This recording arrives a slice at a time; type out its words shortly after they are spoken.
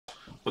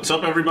What's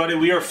up, everybody?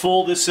 We are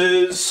full. This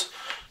is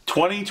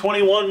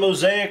 2021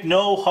 Mosaic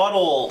No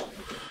Huddle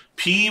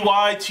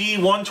PYT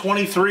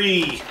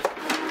 123.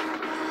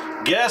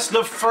 Guess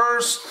the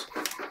first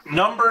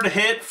numbered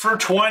hit for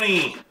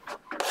 20.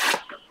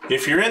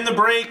 If you're in the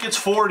break, it's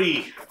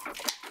 40.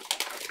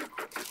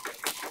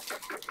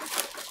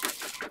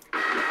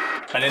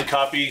 I didn't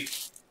copy.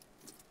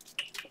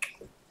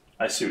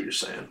 I see what you're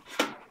saying.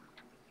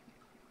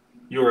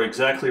 You are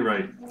exactly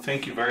right.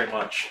 Thank you very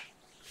much.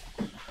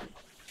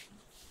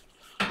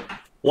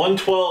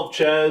 112,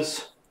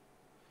 Chaz.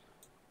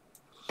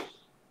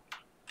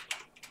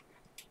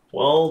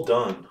 Well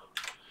done.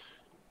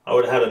 I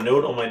would have had a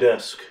note on my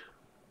desk.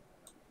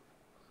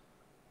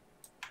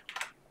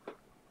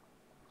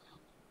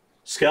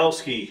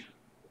 Skalski.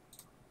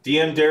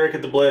 DM Derek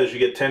at the Blez. You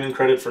get 10 in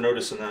credit for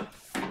noticing that.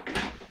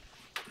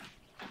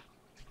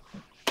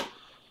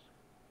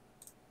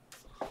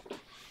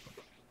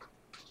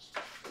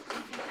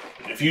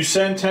 If you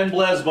send 10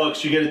 Blez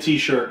bucks, you get a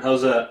t-shirt.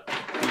 How's that?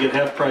 You get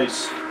half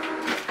price.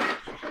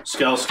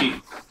 Skalski.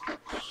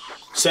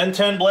 Send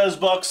 10 Blez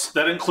bucks.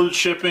 That includes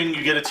shipping.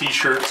 You get a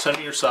t-shirt. Send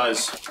me your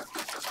size.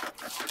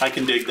 I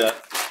can dig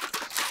that.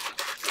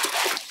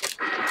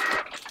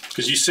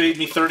 Because you saved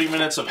me 30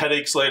 minutes of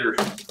headaches later.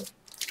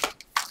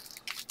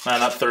 Nah,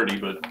 not 30,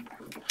 but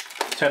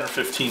 10 or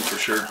 15 for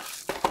sure.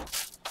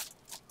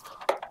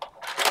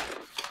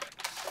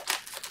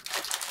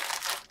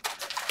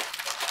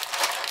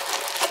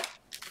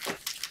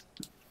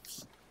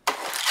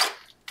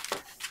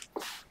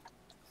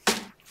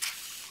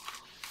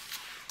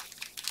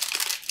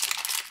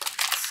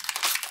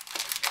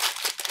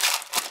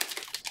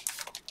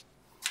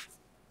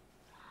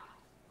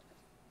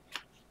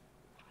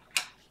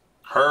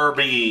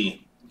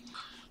 Herbie,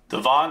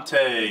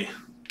 Devontae,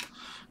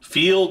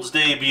 Fields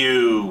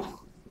debut.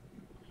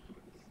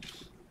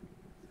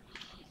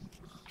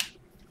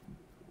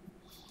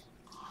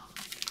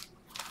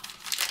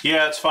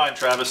 Yeah, it's fine,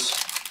 Travis.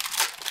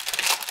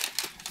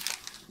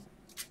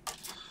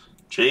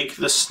 Jake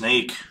the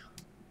Snake.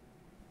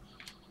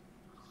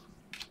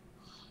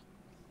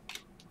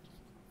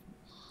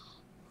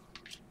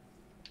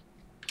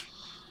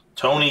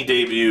 Tony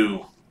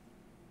debut.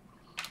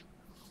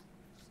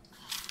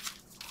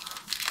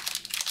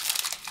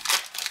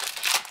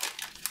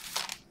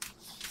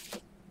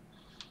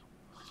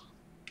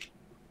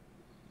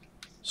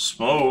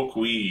 Smoke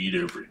weed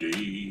every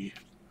day.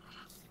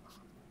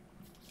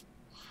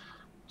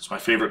 It's my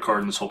favorite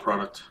card in this whole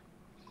product.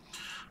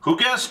 Who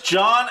guessed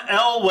John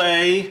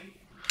Elway?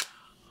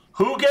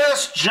 Who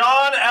guessed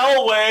John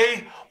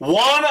Elway?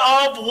 1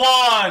 of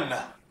 1.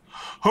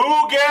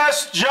 Who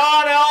guessed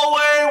John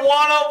Elway?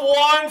 1 of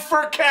 1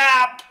 for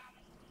Cap.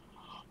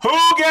 Who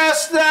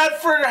guessed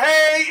that for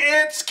Hey,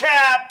 it's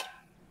Cap?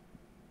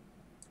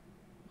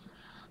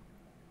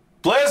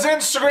 Blez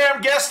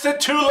Instagram guessed it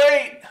too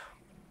late.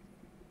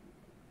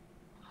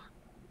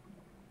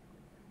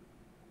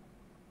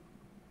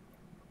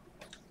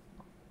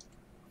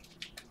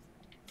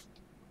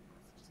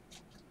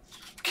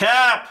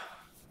 Cap!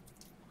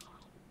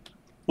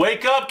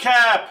 Wake up,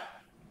 Cap!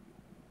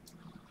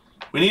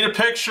 We need a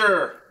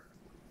picture.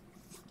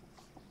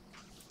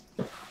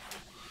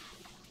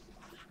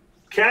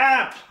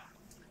 Cap!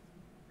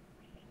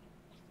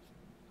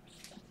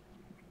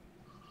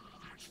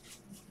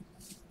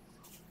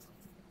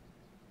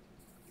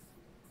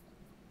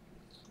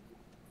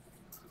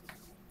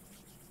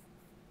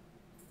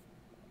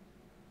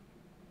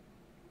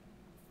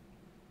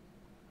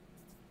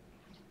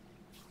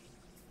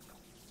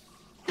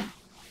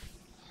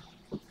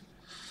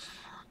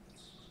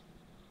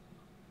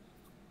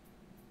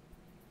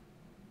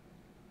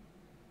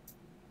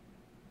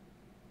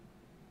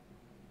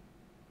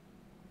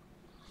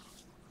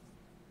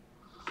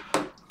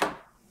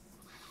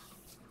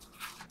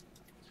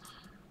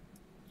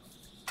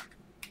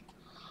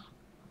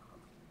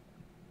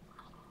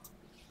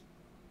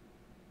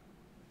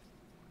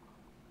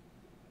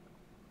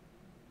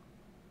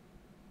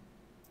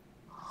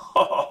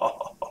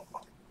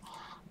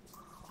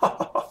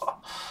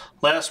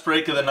 Last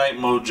break of the night,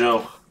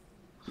 Mojo.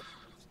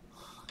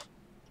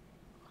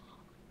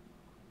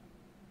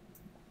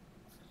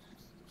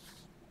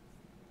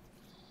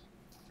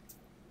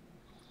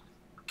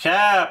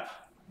 Cap.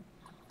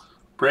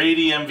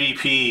 Brady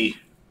MVP.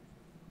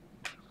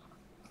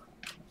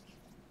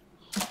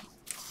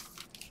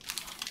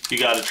 You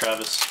got it,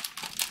 Travis.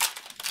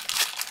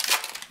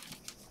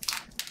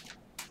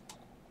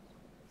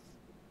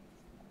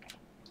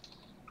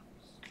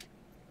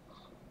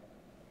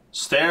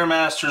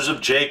 Stairmasters of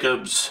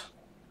Jacobs.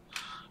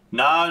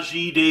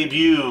 Najee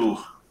debut.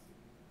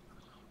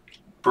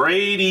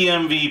 Brady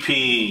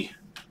MVP.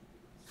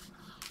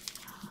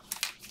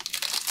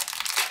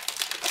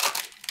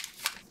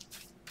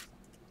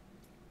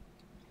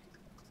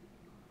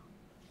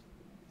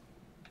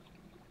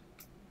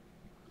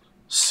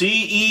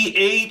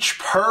 CEH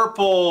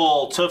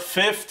purple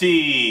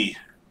 /50.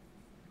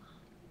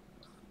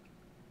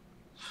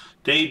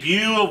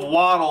 Debut of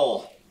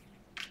Waddle.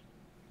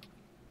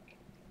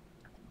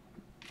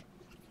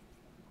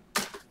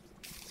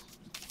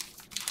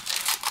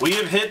 We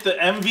have hit the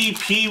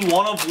MVP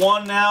 1 of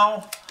 1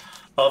 now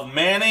of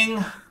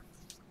Manning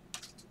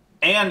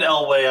and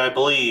Elway, I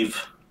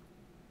believe,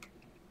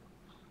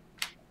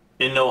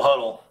 in No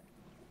Huddle.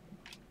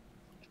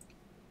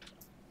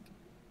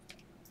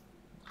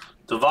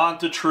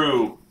 Devonta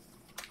True.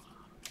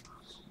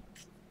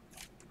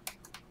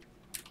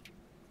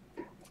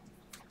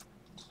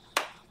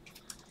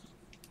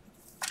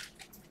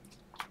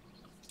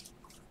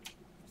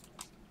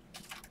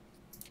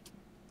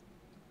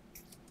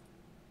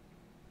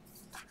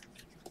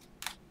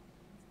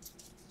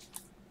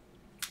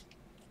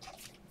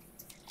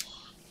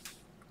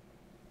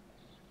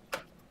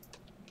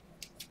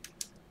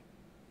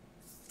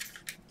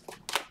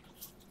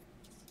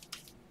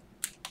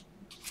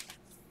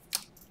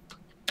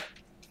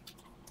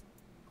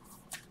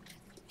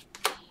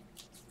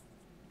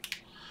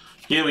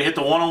 Yeah, we hit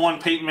the 101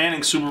 Peyton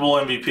Manning Super Bowl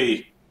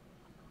MVP.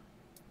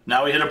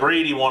 Now we hit a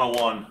Brady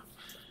 101.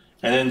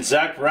 And then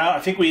Zach Brown, I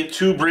think we hit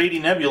 2 Brady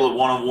Nebula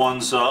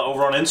 101s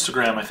over on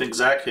Instagram. I think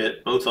Zach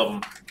hit both of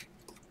them.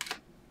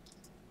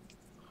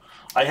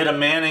 I hit a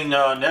Manning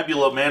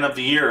Nebula Man of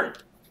the Year.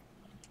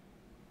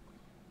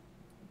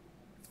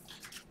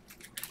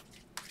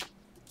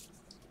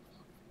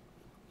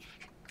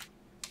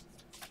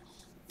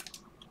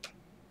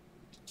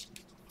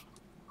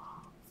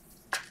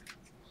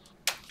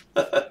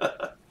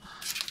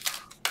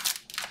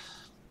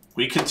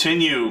 We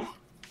continue.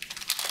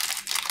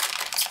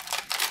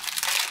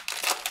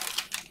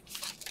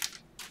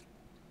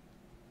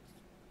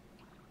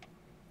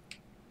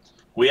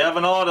 We have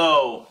an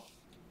auto.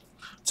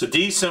 It's a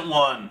decent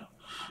one.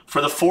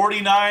 For the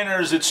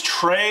 49ers, it's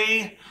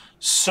Trey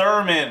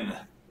Sermon.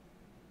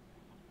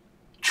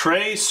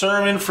 Trey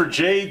Sermon for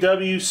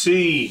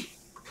JWC.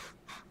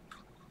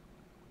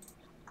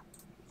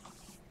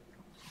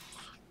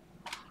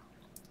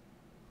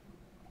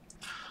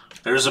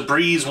 There's a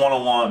Breeze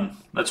 101.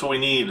 That's what we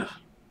need.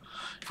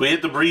 If we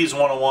hit the Breeze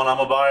 101, I'm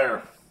a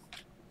buyer.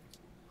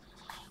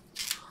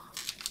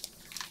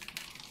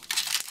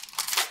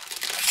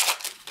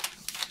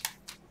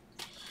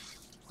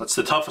 That's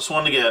the toughest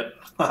one to get.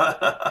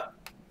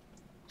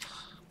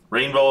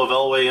 Rainbow of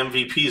Elway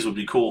MVPs would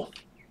be cool.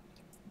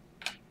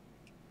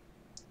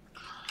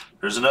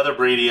 There's another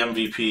Brady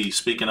MVP,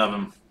 speaking of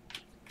him.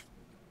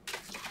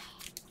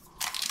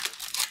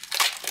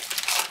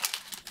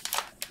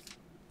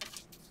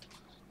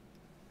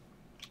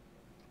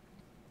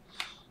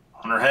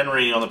 Hunter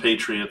Henry on the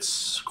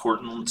Patriots.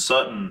 Courtland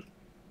Sutton.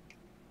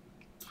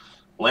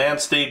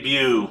 Lance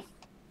debut.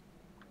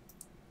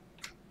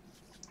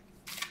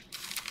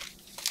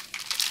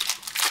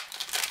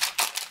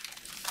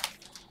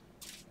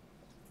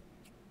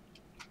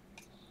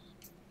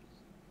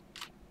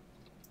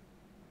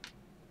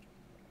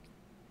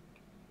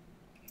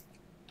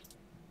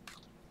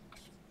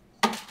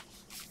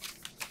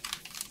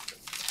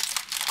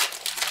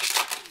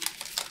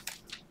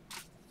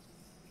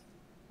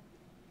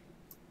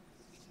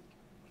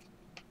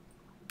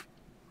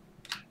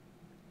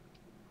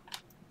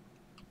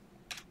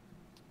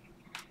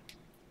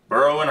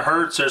 Burrow and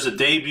Hurts, there's a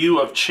debut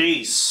of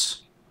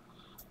Chase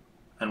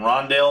and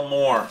Rondale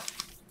Moore.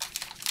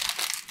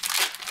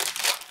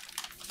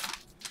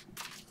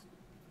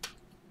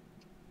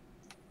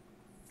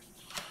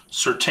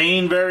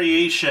 Certain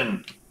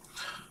variation.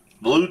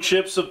 Blue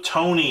chips of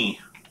Tony.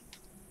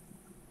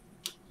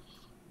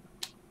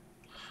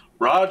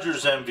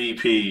 Rodgers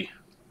MVP.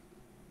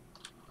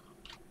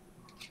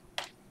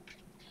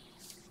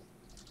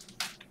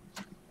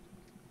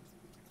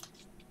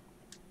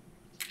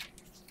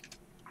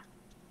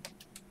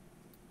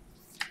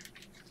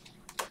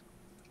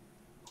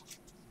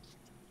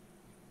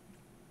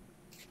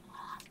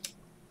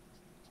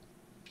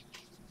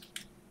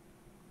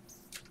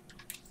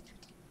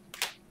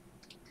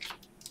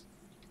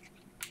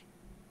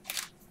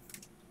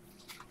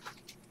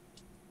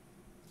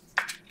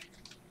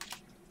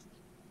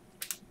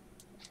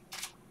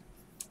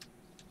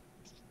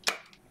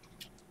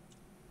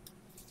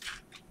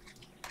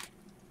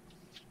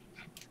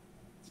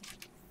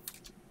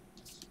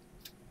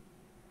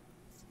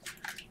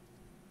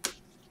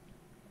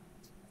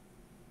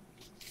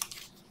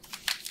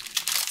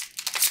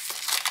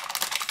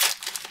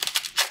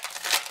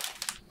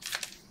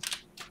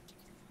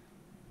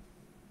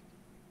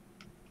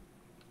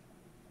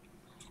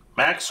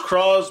 Max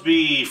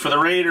Crosby for the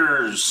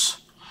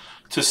Raiders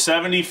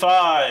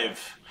 /75.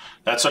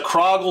 That's a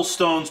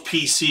Crogglestones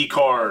PC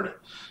card.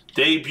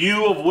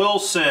 Debut of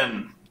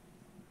Wilson.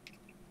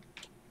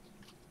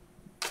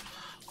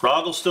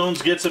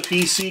 Crogglestones gets a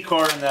PC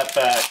card in that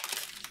pack.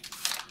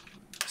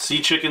 Sea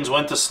Chickens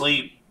went to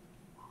sleep.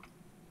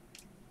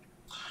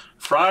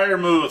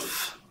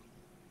 Freiermuth.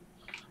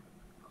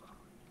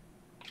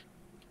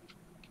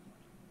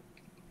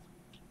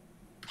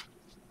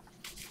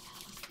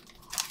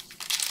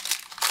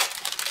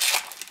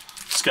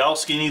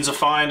 Skalski needs a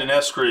find in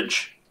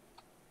Eskridge.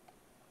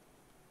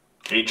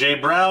 A.J.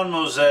 Brown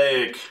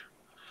Mosaic.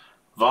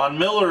 Von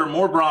Miller,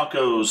 more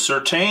Broncos.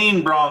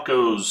 Certain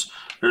Broncos.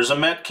 There's a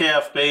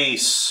Metcalf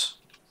base.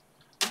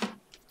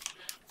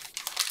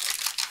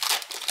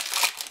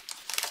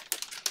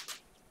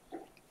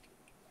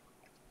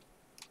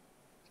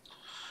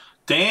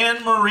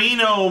 Dan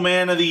Marino,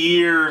 Man of the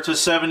Year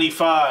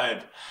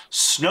 /75.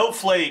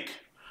 Snowflake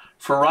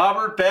for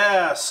Robert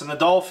Bass and the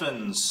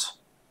Dolphins.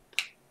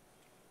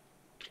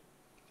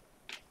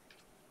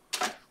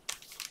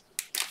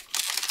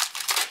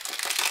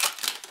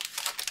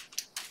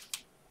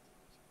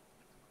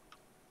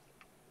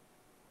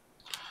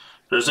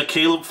 There's a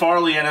Caleb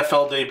Farley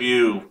NFL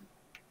debut.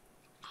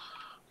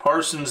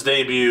 Parsons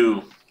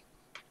debut.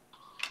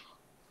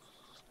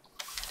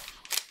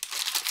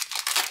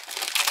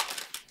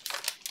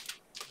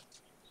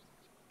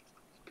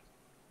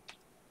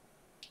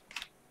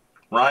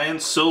 Ryan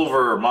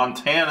Silver,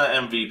 Montana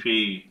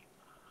MVP.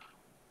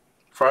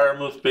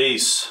 Firemouth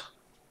base.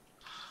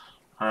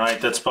 Alright,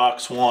 that's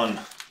box 1.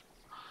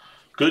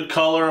 Good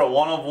color, a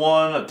 1 of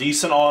 1, a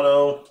decent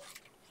auto.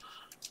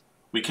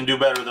 We can do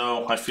better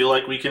though. I feel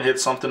like we can hit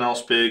something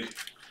else big.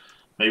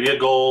 Maybe a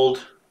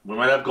gold. We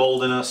might have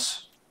gold in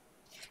us.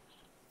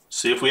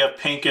 See if we have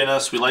pink in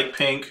us. We like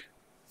pink.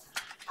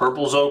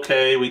 Purple's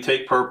okay. We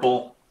take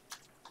purple.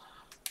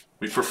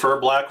 We prefer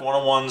black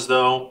 1-of-1s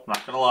though.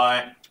 Not gonna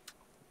lie.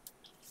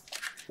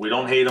 We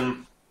don't hate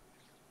them.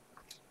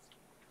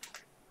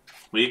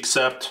 We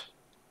accept.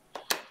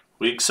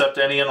 We accept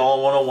any and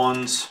all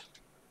 1-of-1s.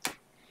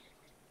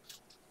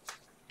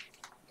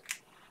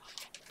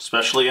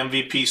 Especially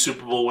MVP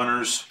Super Bowl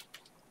winners.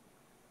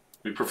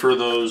 We prefer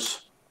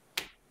those.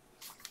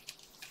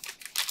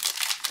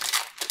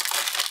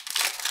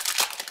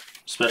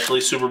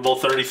 Especially Super Bowl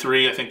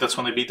 33. I think that's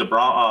when they beat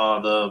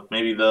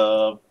maybe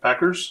the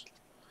Packers.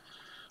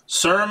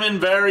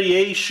 Sermon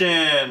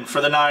variation for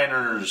the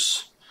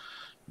Niners.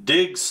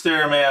 Diggs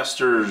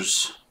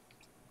Stairmasters.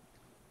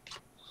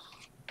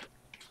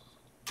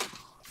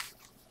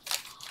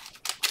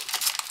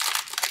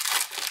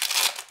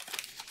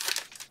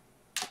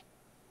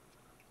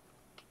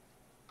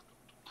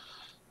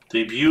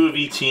 Debut of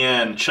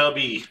ETN,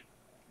 Chubby.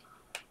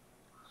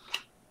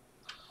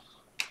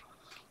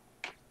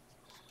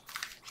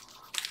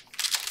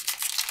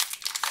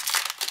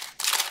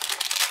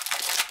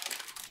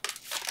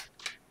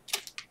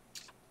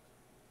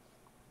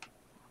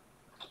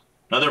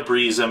 Another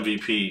Breeze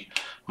MVP.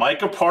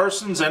 Micah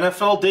Parsons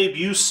NFL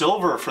debut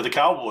silver for the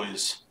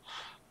Cowboys.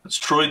 That's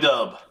Troy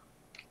Dubb.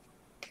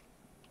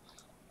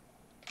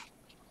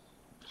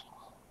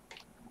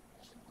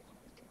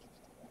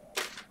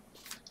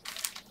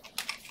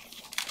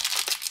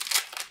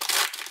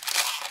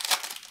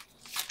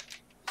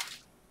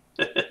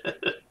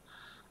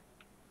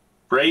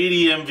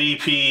 Brady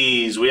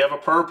MVPs. We have a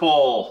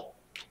purple.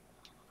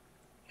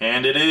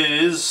 And it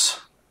is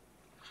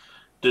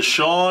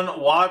Deshaun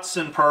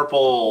Watson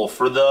purple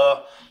for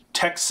the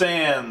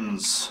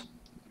Texans.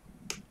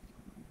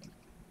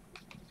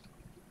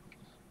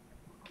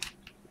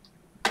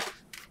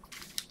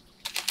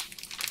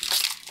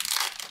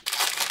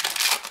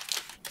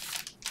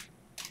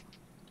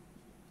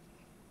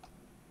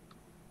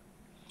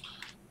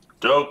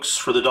 Dokes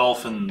for the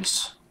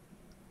Dolphins.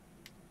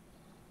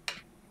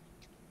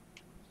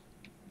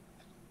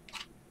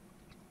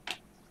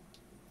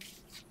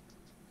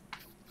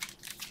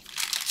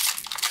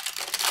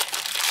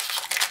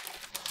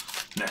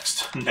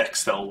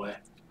 Next Elway.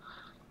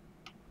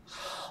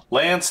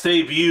 Lance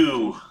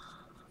debut.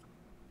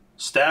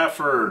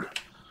 Stafford.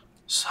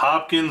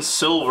 Hopkins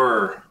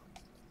silver.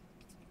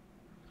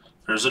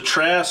 There's a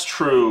Trask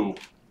true.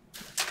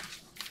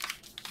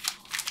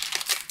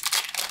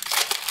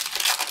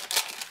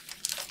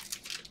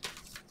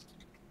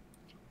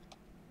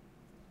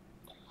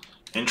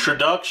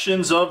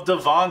 Introductions of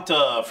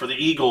Devonta for the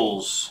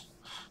Eagles.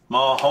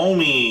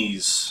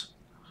 Mahomes.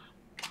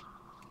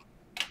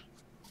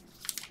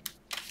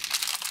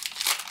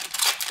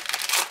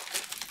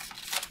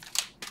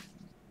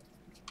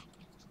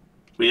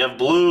 We have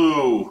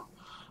blue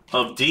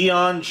of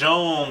Deion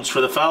Jones for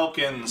the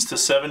Falcons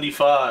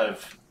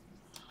 /75.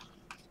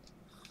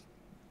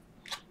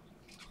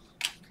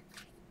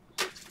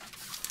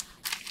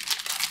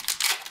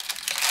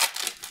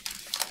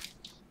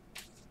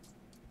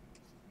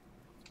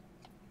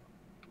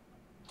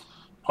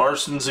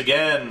 Parsons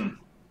again.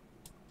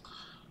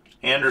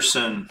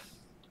 Anderson.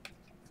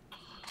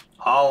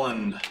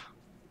 Holland.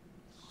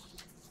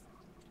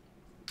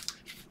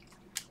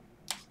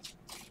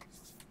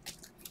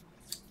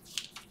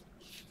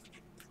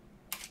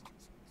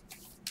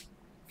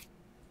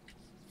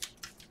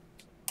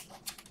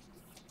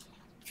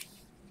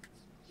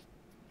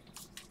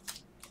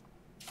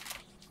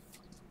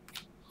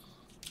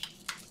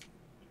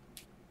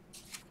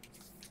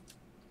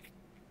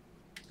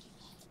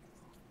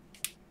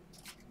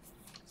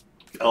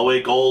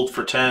 Elway gold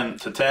for 10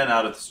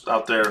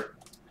 out there.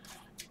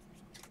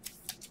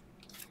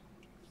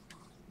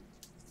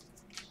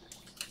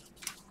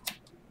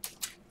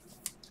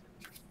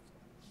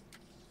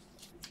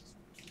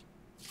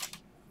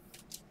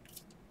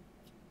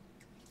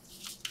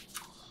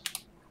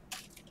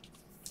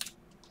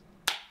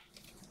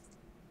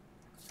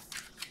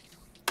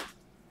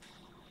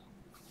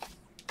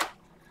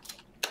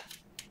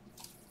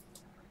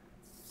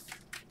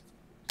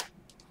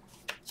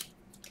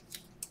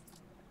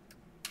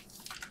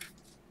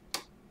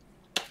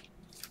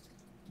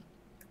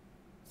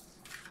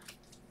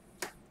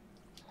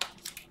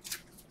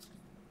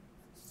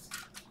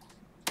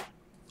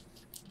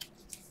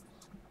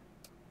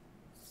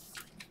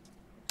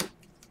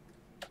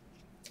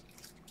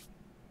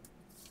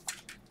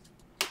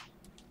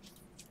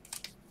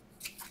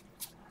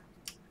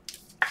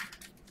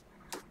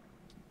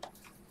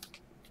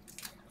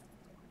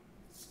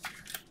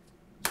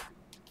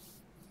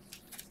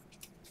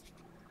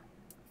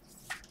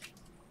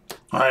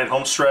 All right,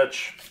 home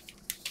stretch.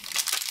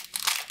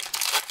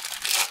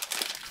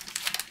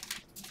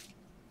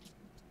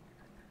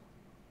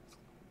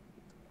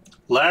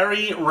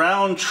 Larry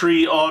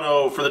Roundtree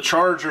auto for the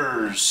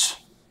Chargers.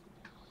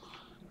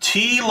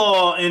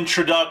 T-Law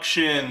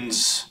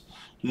introductions.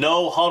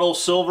 No Huddle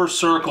silver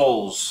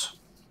circles.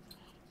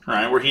 All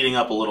right, we're heating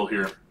up a little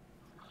here.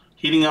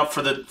 Heating up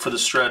for the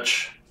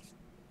stretch.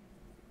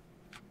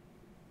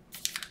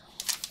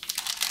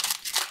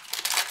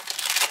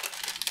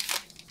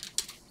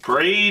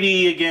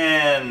 Brady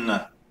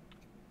again.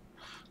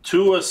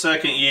 Tua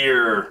second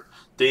year.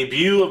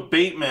 Debut of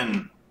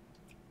Bateman.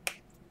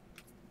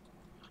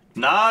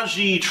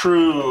 Najee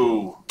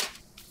true.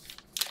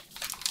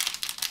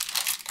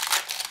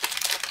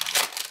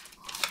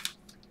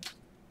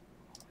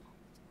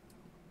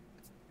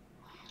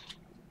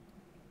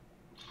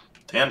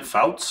 Dan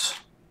Fouts.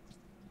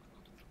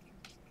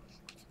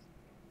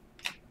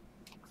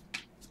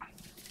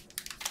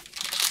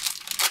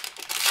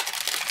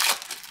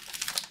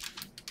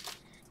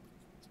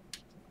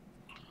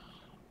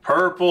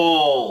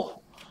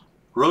 Purple.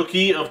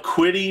 Rookie of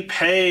Quiddy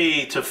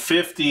Pay to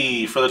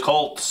 50 for the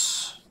Colts.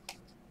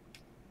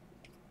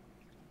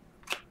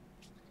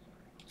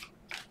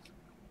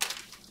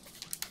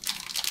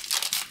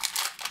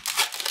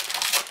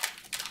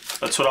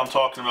 That's what I'm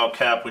talking about,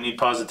 Cap. We need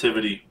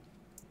positivity.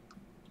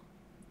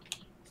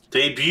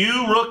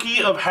 Debut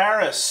rookie of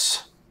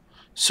Harris.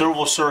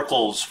 Silver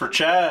circles for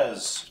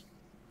Chaz.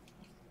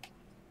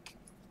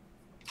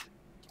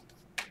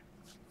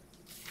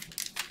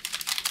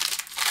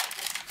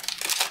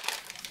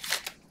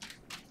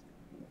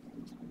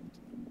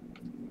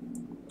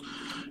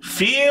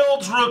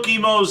 Fields rookie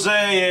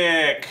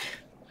mosaic.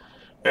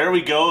 There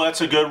we go.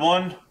 That's a good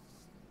one.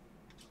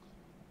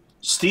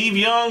 Steve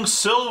Young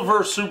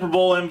silver Super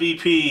Bowl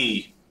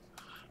MVP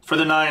for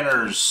the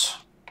Niners.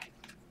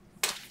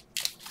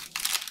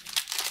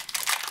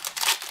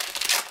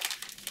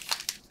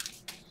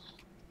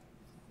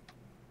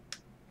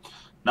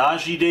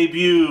 Najee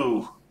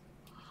debut.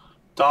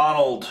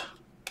 Donald.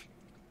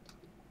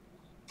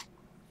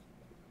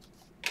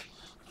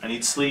 I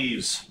need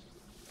sleeves.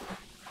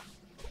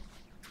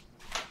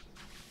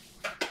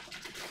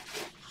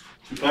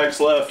 2 packs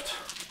left.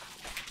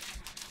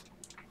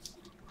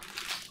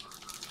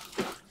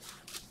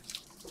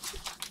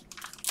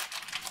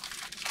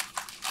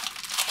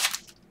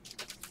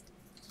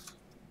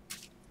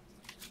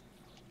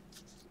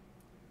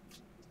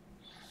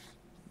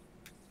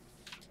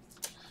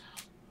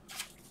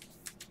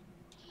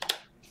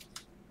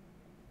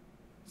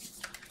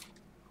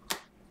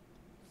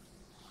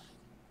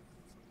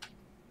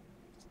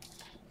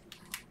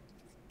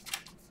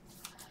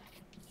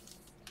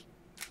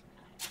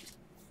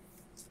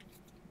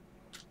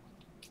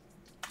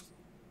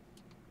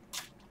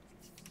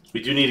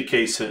 We do need a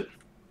case hit.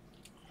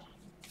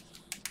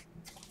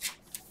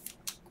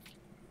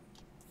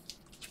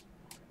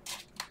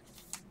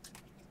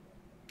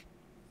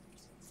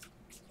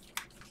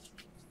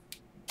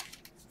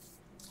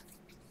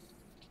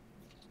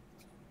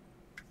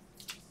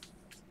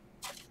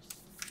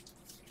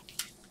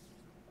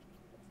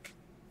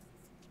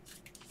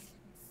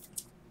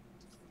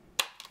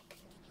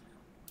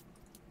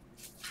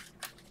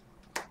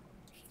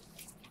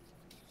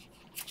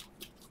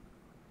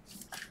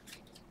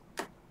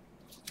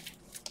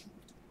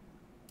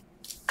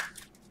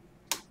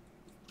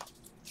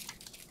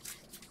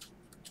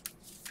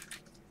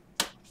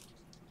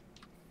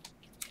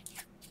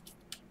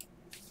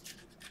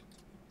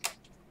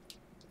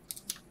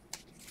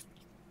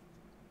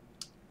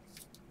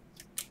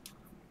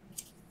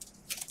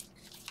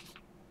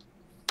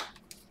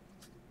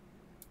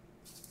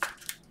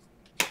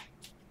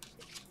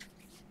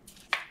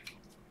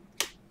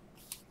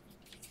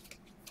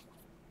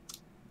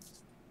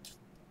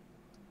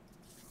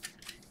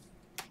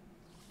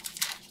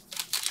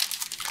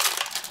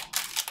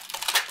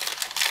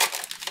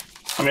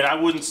 I mean, I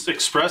wouldn't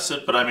express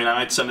it, but I mean, I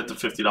might send it the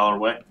 $50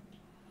 way.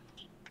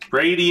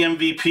 Brady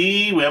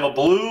MVP. We have a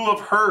blue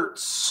of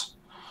Hurts.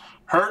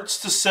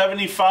 Hurts to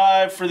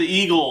 75 for the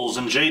Eagles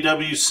and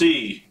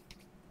JWC.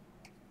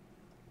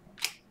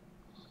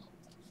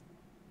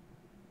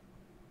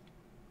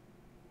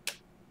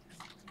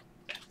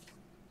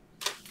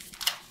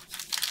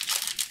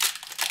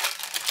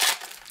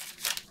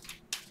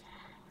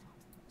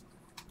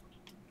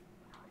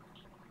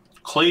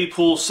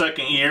 Claypool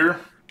second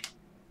year.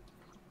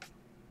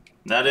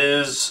 That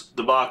is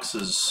the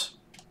boxes.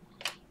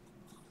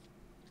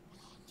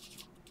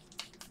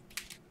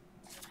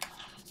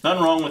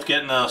 Nothing wrong with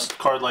getting a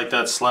card like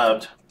that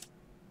slabbed.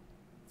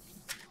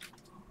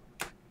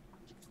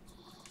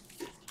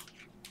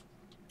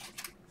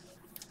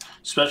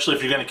 Especially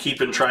if you're going to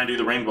keep it and try and do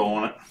the rainbow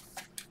on it.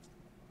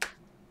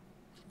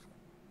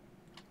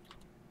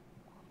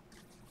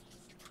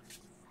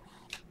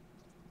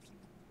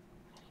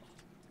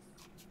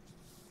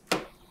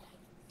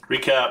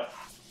 Recap.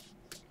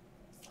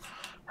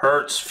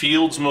 Hurts,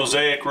 Fields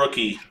Mosaic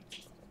rookie.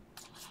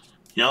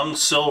 Young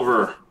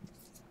silver.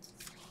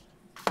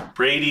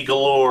 Brady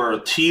galore.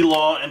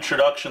 T-Law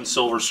introduction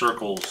silver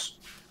circles.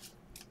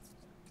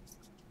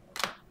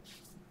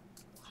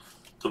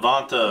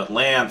 Devonta,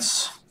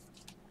 Lance.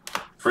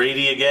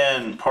 Brady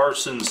again.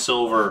 Parsons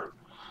silver.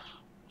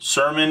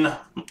 Sermon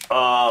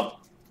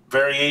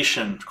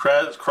variation.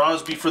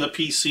 Crosby for the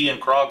PC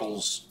and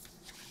Croggles.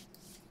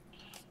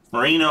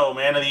 Marino,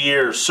 man of the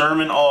year.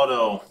 Sermon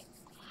auto.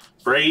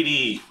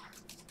 Brady.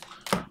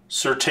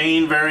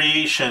 Surtain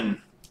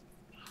variation.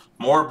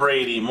 More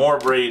Brady. More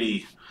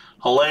Brady.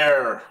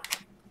 Hilaire.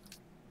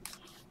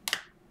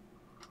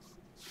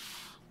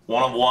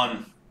 1 of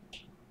 1.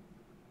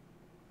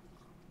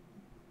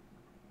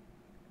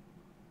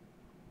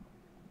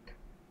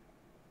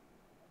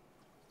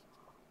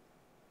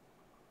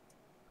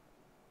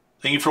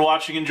 Thank you for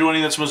watching and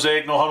joining. That's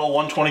Mosaic No Huddle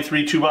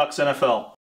 123 2-Box NFL.